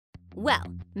Well,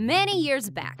 many years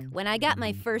back, when I got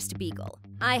my first Beagle,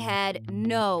 I had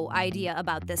no idea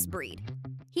about this breed.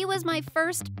 He was my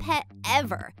first pet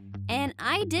ever, and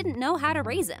I didn't know how to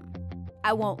raise him.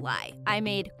 I won't lie, I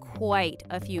made quite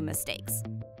a few mistakes.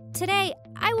 Today,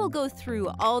 I will go through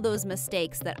all those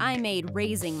mistakes that I made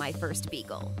raising my first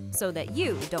Beagle, so that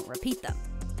you don't repeat them.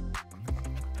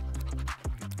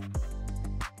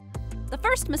 The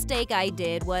first mistake I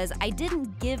did was I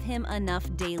didn't give him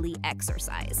enough daily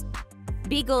exercise.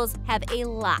 Beagles have a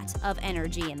lot of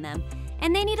energy in them,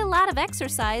 and they need a lot of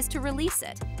exercise to release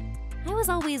it. I was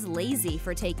always lazy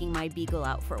for taking my Beagle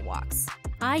out for walks.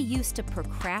 I used to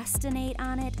procrastinate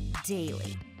on it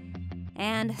daily.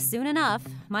 And soon enough,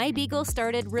 my Beagle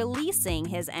started releasing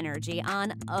his energy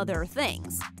on other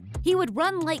things. He would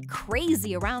run like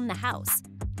crazy around the house.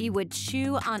 He would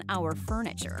chew on our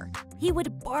furniture. He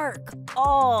would bark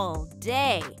all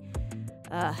day.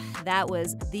 That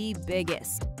was the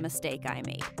biggest mistake I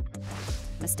made.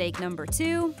 Mistake number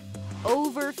 2,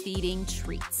 overfeeding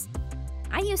treats.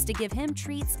 I used to give him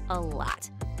treats a lot.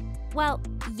 Well,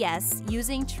 yes,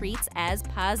 using treats as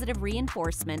positive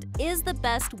reinforcement is the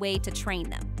best way to train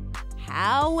them.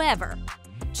 However,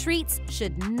 treats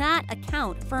should not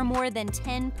account for more than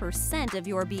 10% of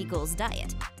your Beagle's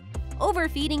diet.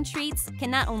 Overfeeding treats can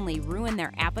not only ruin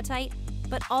their appetite,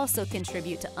 but also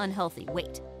contribute to unhealthy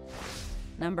weight.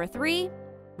 Number 3,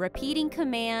 repeating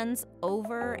commands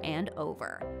over and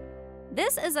over.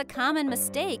 This is a common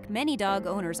mistake many dog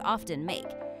owners often make.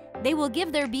 They will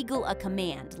give their Beagle a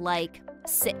command like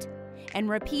sit and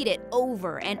repeat it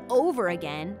over and over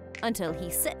again until he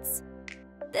sits.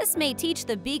 This may teach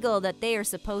the Beagle that they are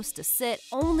supposed to sit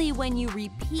only when you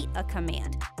repeat a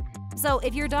command. So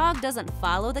if your dog doesn't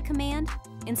follow the command,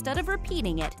 instead of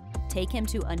repeating it, take him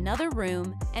to another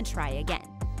room and try again.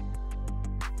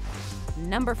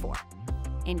 Number 4,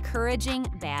 encouraging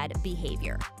bad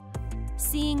behavior.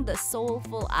 Seeing the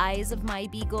soulful eyes of my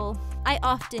Beagle, I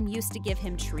often used to give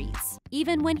him treats,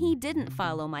 even when he didn't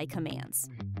follow my commands.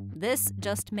 This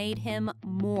just made him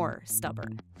more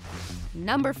stubborn.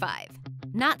 Number 5,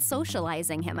 not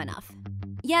socializing him enough.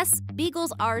 Yes,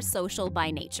 Beagles are social by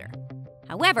nature.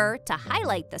 However, to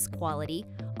highlight this quality,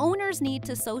 owners need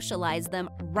to socialize them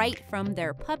right from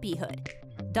their puppyhood.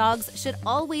 Dogs should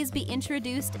always be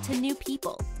introduced to new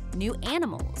people, new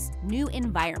animals, new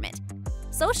environment.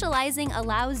 Socializing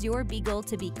allows your Beagle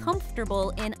to be comfortable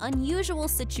in unusual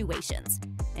situations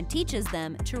and teaches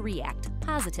them to react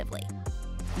positively.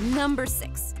 Number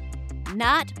 6,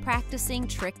 not practicing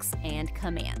tricks and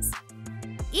commands.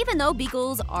 Even though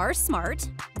Beagles are smart,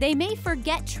 they may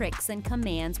forget tricks and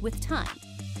commands with time.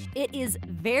 It is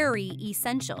very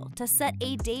essential to set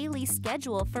a daily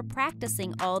schedule for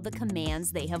practicing all the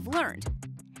commands they have learned.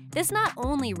 This not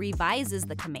only revises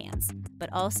the commands,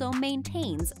 but also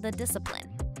maintains the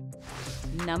discipline.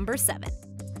 Number 7,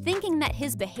 thinking that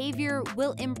his behavior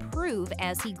will improve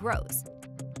as he grows.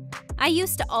 I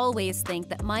used to always think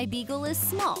that my Beagle is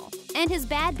small and his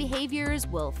bad behaviors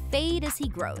will fade as he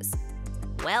grows.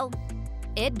 Well,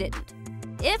 it didn't.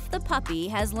 If the puppy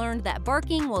has learned that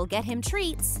barking will get him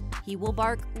treats, he will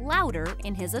bark louder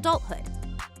in his adulthood.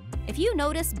 If you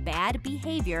notice bad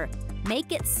behavior,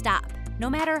 make it stop,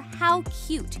 no matter how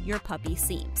cute your puppy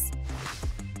seems.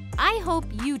 I hope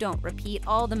you don't repeat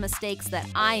all the mistakes that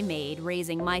I made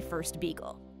raising my first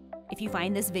Beagle. If you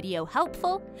find this video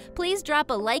helpful, please drop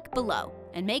a like below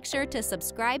and make sure to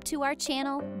subscribe to our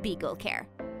channel, Beagle Care.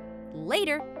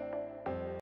 Later!